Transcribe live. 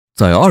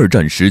在二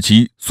战时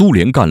期，苏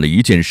联干了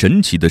一件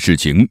神奇的事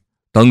情。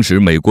当时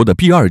美国的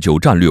B-29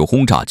战略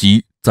轰炸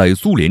机在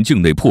苏联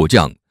境内迫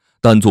降，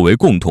但作为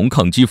共同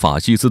抗击法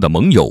西斯的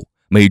盟友，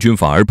美军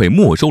反而被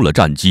没收了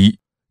战机。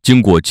经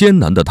过艰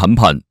难的谈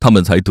判，他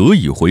们才得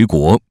以回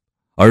国。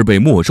而被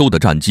没收的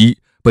战机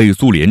被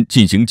苏联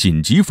进行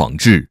紧急仿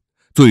制，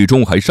最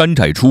终还山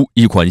寨出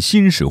一款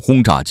新式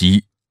轰炸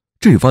机。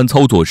这番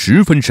操作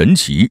十分神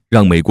奇，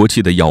让美国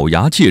气得咬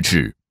牙切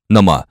齿。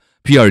那么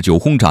B-29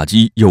轰炸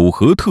机有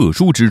何特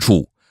殊之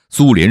处？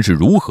苏联是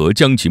如何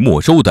将其没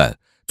收的？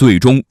最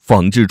终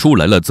仿制出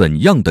来了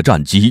怎样的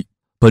战机？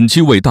本期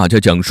为大家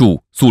讲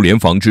述苏联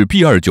仿制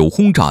B-29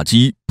轰炸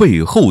机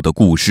背后的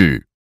故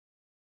事。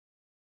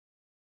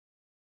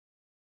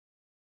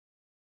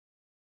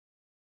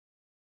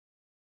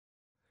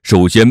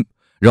首先，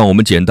让我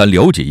们简单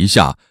了解一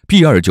下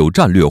B-29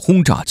战略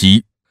轰炸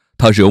机。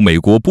它是由美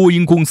国波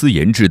音公司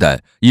研制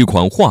的一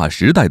款划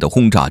时代的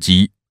轰炸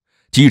机，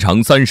机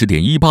长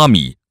 30.18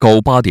 米，高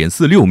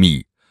 8.46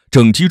 米，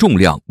整机重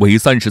量为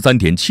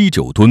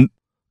 33.79 吨，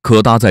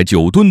可搭载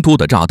9吨多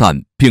的炸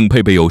弹，并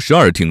配备有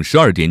12挺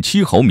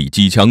 12.7 毫米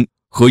机枪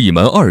和一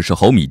门20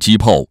毫米机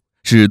炮，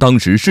是当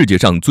时世界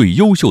上最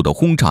优秀的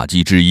轰炸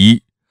机之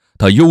一。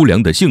它优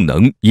良的性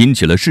能引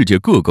起了世界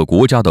各个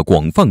国家的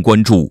广泛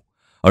关注，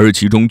而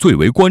其中最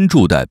为关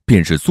注的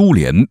便是苏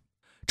联。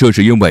这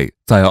是因为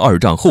在二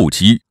战后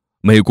期，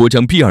美国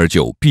将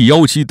B-29、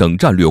B-17等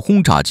战略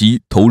轰炸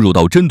机投入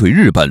到针对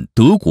日本、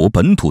德国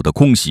本土的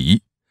空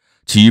袭，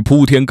其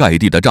铺天盖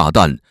地的炸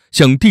弹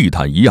像地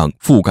毯一样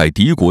覆盖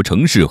敌国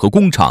城市和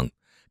工厂，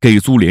给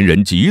苏联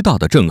人极大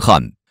的震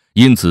撼。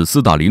因此，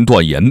斯大林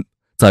断言，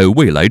在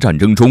未来战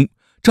争中，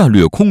战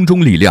略空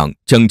中力量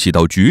将起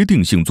到决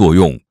定性作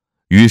用。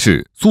于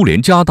是，苏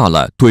联加大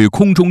了对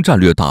空中战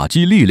略打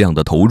击力量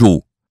的投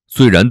入。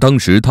虽然当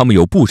时他们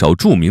有不少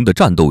著名的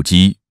战斗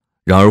机，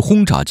然而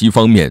轰炸机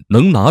方面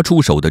能拿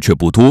出手的却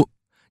不多，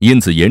因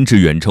此研制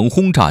远程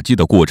轰炸机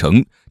的过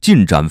程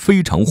进展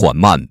非常缓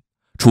慢。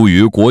出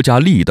于国家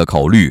利益的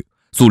考虑，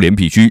苏联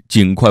必须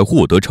尽快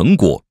获得成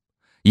果，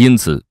因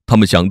此他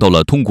们想到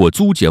了通过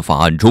租借法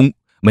案中，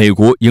美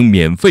国应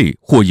免费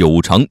或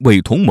有偿为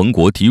同盟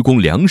国提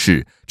供粮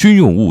食、军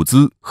用物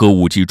资和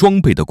武器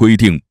装备的规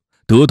定，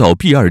得到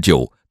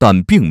B-29，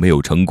但并没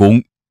有成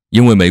功。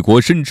因为美国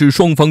深知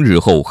双方日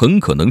后很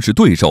可能是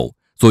对手，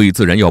所以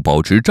自然要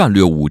保持战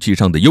略武器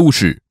上的优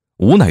势。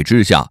无奈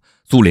之下，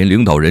苏联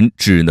领导人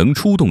只能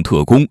出动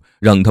特工，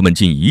让他们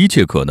尽一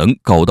切可能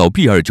搞到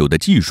B-29的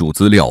技术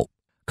资料。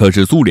可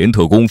是苏联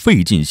特工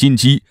费尽心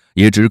机，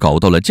也只搞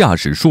到了驾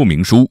驶说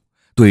明书，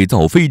对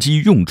造飞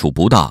机用处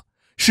不大，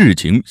事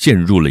情陷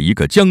入了一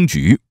个僵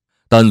局。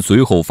但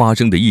随后发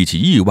生的一起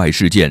意外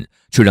事件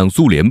却让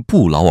苏联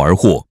不劳而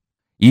获。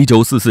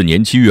1944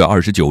年7月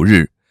29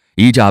日，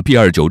一架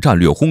B-29战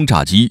略轰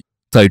炸机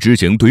在执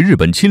行对日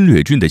本侵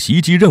略军的袭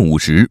击任务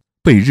时，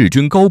被日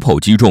军高炮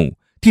击中，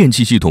电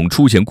气系统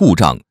出现故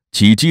障，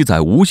其机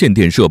载无线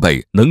电设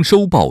备能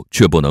收报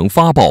却不能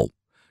发报，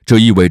这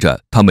意味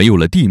着它没有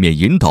了地面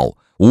引导，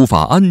无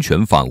法安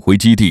全返回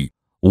基地。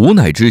无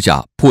奈之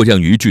下，迫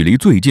降于距离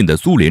最近的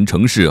苏联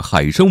城市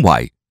海参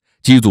崴。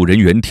机组人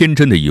员天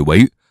真的以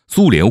为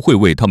苏联会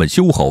为他们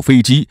修好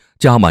飞机，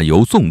加满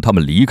油送他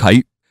们离开，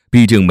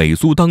毕竟美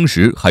苏当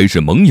时还是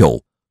盟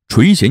友。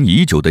垂涎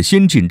已久的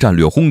先进战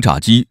略轰炸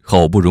机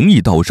好不容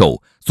易到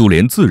手，苏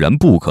联自然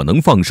不可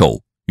能放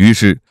手。于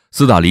是，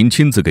斯大林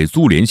亲自给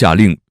苏联下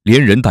令，连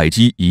人带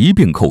机一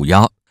并扣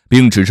押，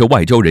并指示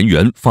外交人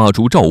员发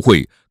出照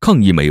会，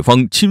抗议美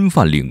方侵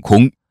犯领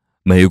空。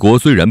美国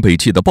虽然被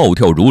气得暴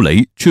跳如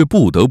雷，却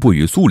不得不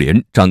与苏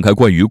联展开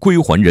关于归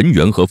还人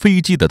员和飞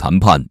机的谈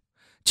判。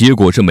结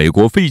果是美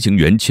国飞行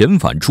员遣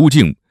返出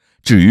境，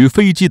至于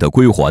飞机的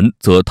归还，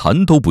则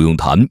谈都不用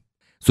谈。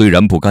虽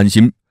然不甘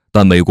心，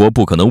但美国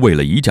不可能为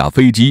了一架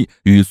飞机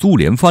与苏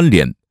联翻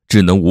脸，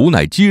只能无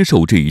奈接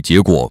受这一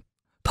结果。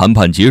谈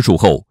判结束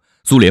后，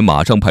苏联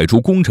马上派出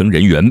工程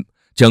人员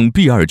将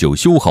B-29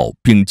修好，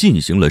并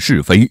进行了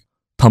试飞。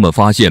他们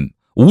发现，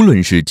无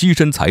论是机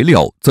身材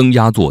料、增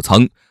压座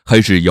舱，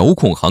还是遥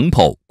控航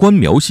炮、观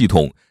瞄系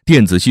统、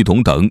电子系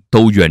统等，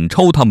都远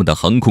超他们的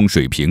航空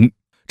水平。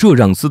这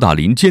让斯大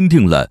林坚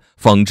定了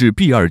仿制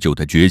B-29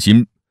的决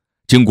心。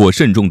经过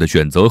慎重的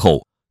选择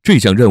后，这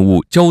项任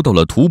务交到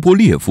了图波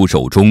列夫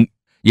手中，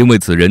因为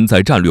此人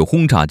在战略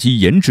轰炸机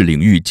研制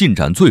领域进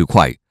展最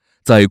快，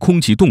在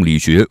空气动力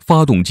学、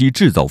发动机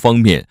制造方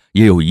面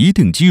也有一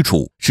定基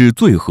础，是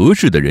最合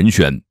适的人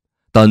选。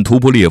但图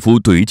波列夫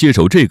对于接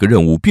手这个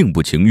任务并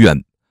不情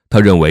愿，他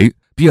认为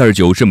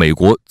B-29是美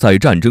国在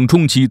战争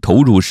中期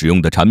投入使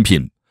用的产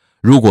品，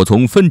如果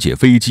从分解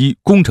飞机、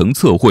工程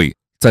测绘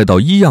再到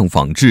一样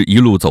仿制一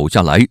路走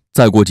下来，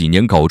再过几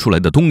年搞出来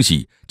的东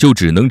西就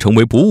只能成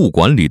为博物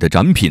馆里的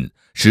展品，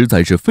实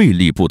在是费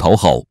力不讨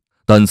好。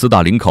但斯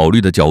大林考虑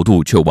的角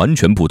度却完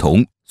全不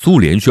同，苏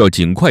联需要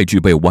尽快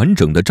具备完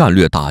整的战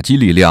略打击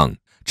力量，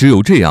只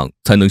有这样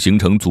才能形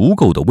成足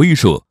够的威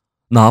慑，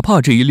哪怕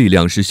这一力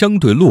量是相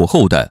对落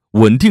后的，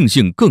稳定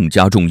性更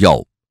加重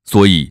要。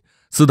所以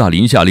斯大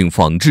林下令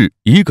仿制，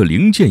一个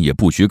零件也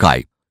不许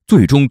改。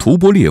最终图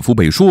波列夫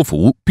被说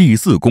服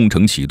B4 工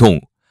程启动，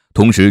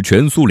同时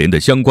全苏联的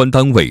相关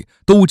单位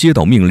都接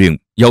到命令，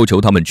要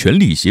求他们全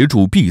力协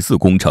助 B4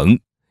 工程，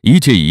一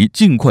切以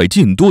尽快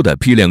尽多的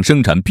批量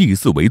生产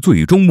B4 为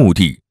最终目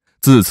的。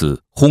自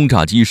此，轰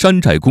炸机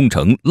山寨工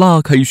程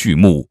拉开序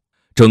幕。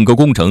整个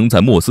工程在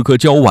莫斯科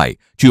郊外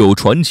具有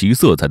传奇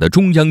色彩的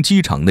中央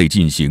机场内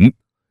进行，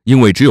因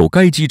为只有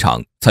该机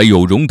场才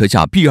有容得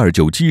下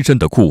B29机身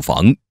的库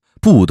房。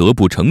不得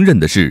不承认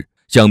的是，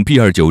像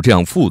B29这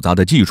样复杂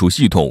的技术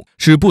系统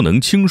是不能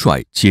轻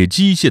率且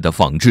机械地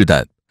仿制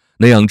的，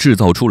那样制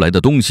造出来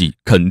的东西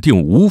肯定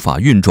无法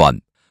运转。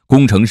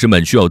工程师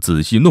们需要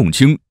仔细弄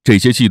清这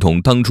些系统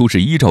当初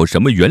是依照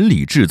什么原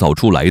理制造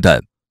出来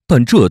的，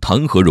但这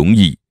谈何容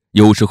易？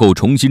有时候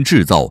重新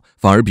制造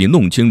反而比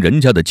弄清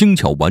人家的精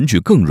巧玩具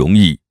更容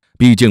易，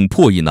毕竟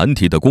破译难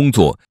题的工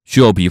作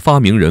需要比发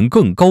明人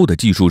更高的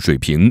技术水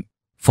平。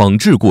仿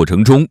制过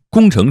程中，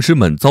工程师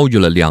们遭遇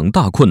了2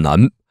大困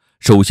难。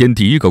首先，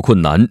第一个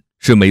困难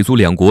是美苏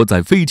两国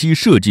在飞机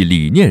设计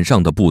理念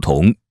上的不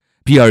同。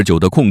B29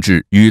的控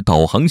制与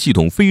导航系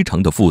统非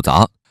常的复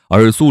杂，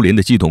而苏联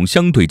的系统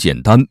相对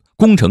简单，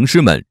工程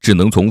师们只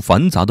能从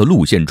繁杂的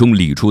路线中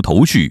理出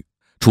头绪。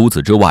除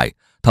此之外，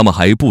他们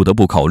还不得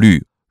不考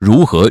虑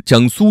如何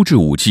将苏制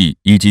武器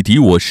以及敌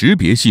我识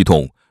别系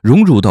统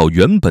融入到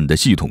原本的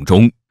系统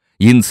中。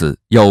因此，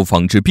要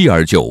仿制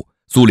B29，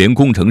苏联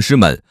工程师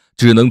们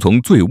只能从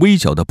最微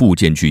小的部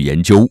件去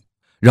研究，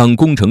让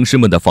工程师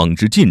们的仿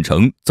制进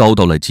程遭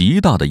到了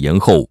极大的延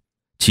后。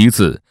其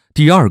次，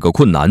第二个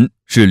困难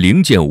是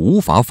零件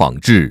无法仿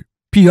制。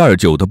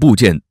B29的部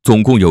件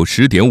总共有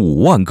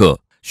 10.5 万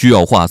个，需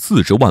要画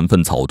40万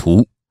份草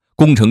图。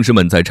工程师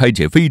们在拆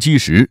解飞机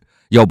时，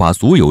要把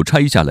所有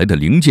拆下来的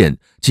零件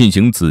进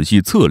行仔细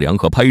测量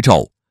和拍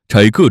照。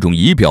拆各种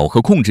仪表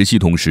和控制系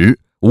统时，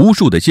无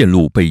数的线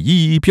路被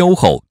一一标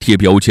号、贴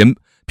标签，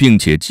并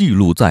且记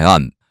录在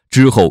案，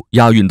之后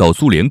押运到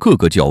苏联各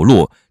个角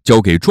落，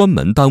交给专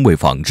门单位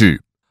仿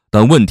制。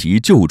但问题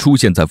就出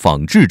现在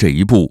仿制这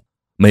一步。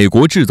美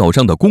国制造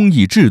商的工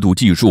艺制度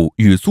技术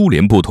与苏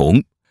联不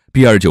同，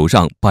 B29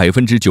上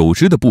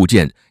 90% 的部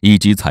件以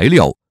及材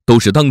料都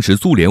是当时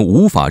苏联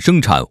无法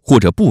生产或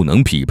者不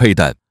能匹配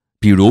的。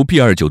比如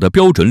B29的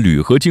标准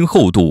铝合金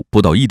厚度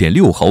不到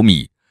 1.6 毫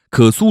米，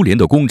可苏联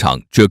的工厂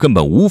却根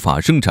本无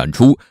法生产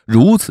出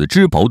如此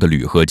之薄的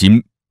铝合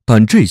金。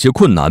但这些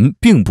困难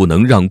并不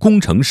能让工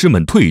程师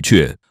们退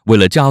却。为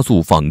了加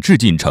速仿制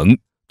进程，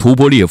图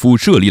波列夫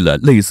设立了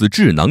类似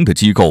智囊的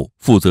机构，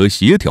负责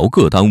协调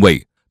各单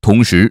位，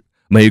同时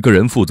每个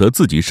人负责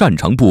自己擅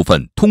长部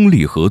分，通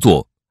力合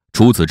作。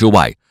除此之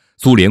外，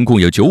苏联共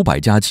有900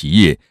家企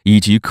业以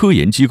及科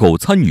研机构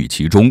参与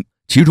其中，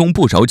其中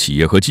不少企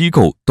业和机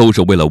构都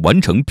是为了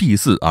完成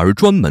B4 而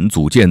专门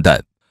组建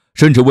的。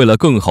甚至为了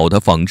更好地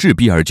仿制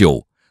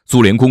B29，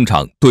 苏联工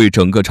厂对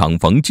整个厂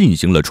房进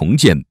行了重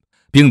建，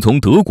并从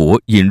德国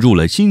引入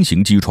了新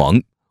型机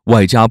床，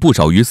外加不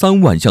少于3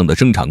万项的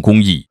生产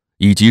工艺，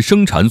以及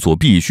生产所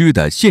必须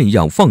的现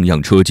样放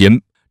样车间，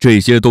这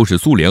些都是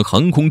苏联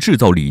航空制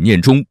造理念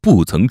中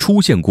不曾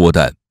出现过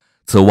的。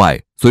此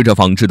外，随着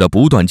仿制的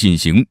不断进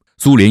行，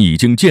苏联已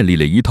经建立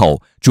了一套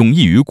迥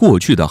异于过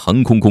去的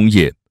航空工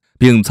业，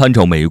并参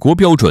照美国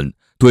标准，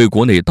对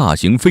国内大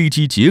型飞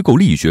机结构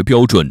力学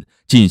标准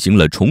进行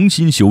了重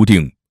新修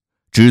订。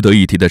值得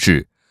一提的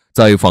是，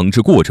在仿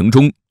制过程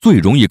中最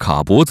容易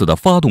卡脖子的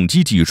发动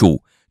机技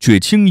术却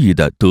轻易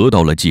地得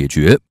到了解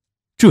决。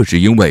这是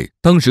因为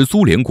当时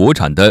苏联国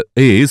产的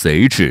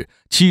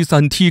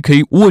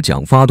ASH-73TK 涡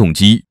桨发动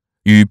机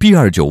与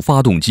B29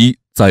 发动机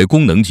在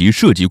功能及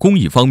设计工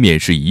艺方面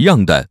是一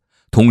样的，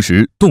同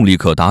时动力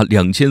可达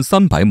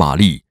2300马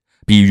力，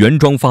比原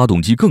装发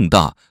动机更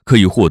大，可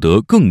以获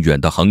得更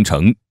远的航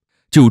程。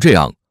就这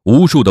样，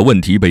无数的问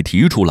题被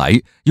提出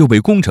来，又被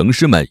工程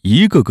师们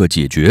一个个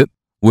解决。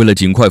为了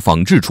尽快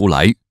仿制出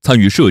来，参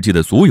与设计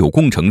的所有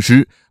工程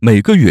师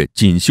每个月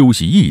仅休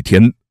息1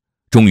天。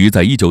终于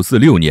在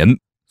1946年，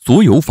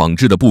所有仿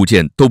制的部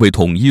件都被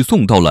统一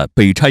送到了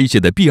被拆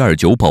卸的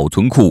B29 保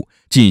存库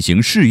进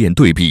行试验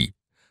对比，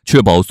确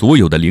保所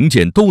有的零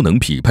件都能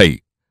匹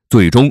配。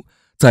最终，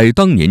在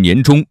当年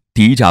年中，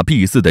第一架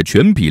B4 的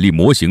全比例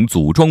模型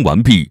组装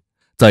完毕。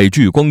在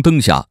聚光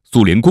灯下，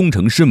苏联工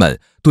程师们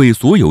对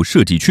所有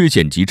设计缺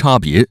陷及差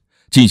别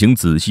进行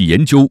仔细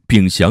研究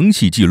并详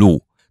细记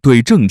录，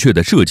对正确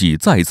的设计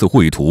再次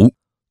绘图。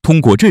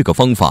通过这个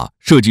方法，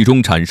设计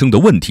中产生的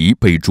问题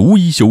被逐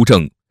一修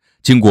正。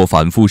经过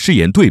反复试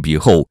验对比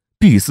后，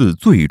 B4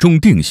 最终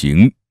定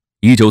型。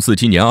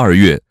1947年2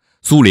月，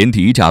苏联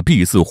第一架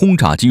B4 轰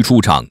炸机出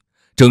厂，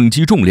整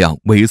机重量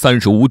为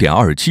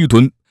 35.27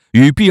 吨，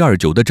与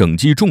B29 的整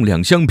机重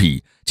量相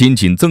比，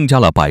仅增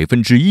加了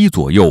 1%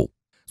 左右。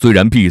虽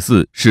然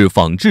B4 是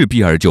仿制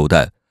B29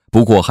 的，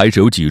不过还是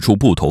有几处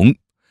不同。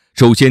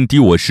首先，敌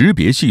我识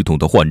别系统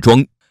的换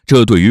装，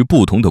这对于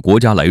不同的国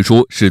家来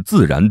说是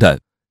自然的。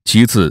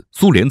其次，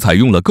苏联采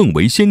用了更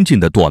为先进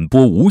的短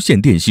波无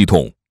线电系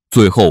统。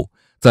最后，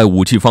在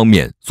武器方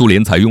面，苏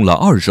联采用了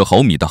20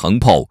毫米的航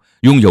炮，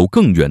拥有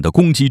更远的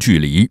攻击距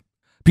离。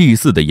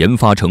B4 的研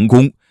发成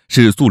功，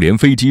是苏联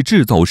飞机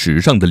制造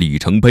史上的里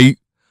程碑，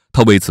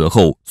它为此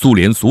后苏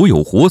联所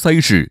有活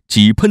塞式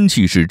及喷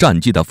气式战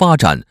机的发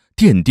展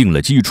奠定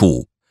了基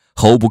础。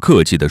毫不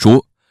客气地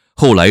说，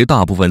后来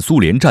大部分苏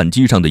联战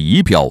机上的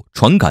仪表、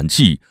传感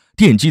器、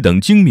电机等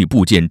精密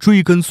部件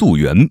追根溯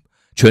源，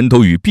全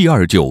都与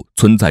B-29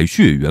存在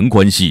血缘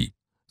关系。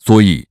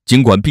所以，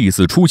尽管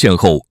B-4出现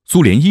后，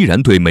苏联依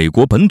然对美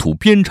国本土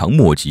鞭长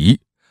莫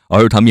及，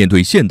而它面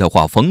对现代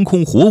化防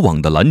空火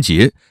网的拦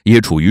截，也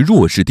处于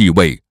弱势地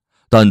位。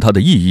但它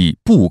的意义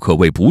不可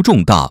谓不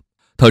重大，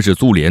它是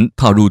苏联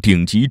踏入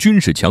顶级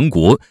军事强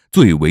国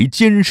最为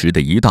坚实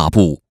的一大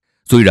步。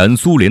虽然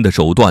苏联的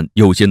手段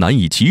有些难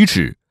以启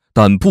齿，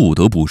但不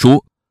得不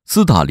说，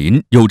斯大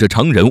林有着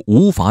常人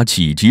无法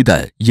企及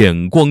的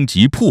眼光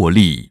及魄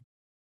力。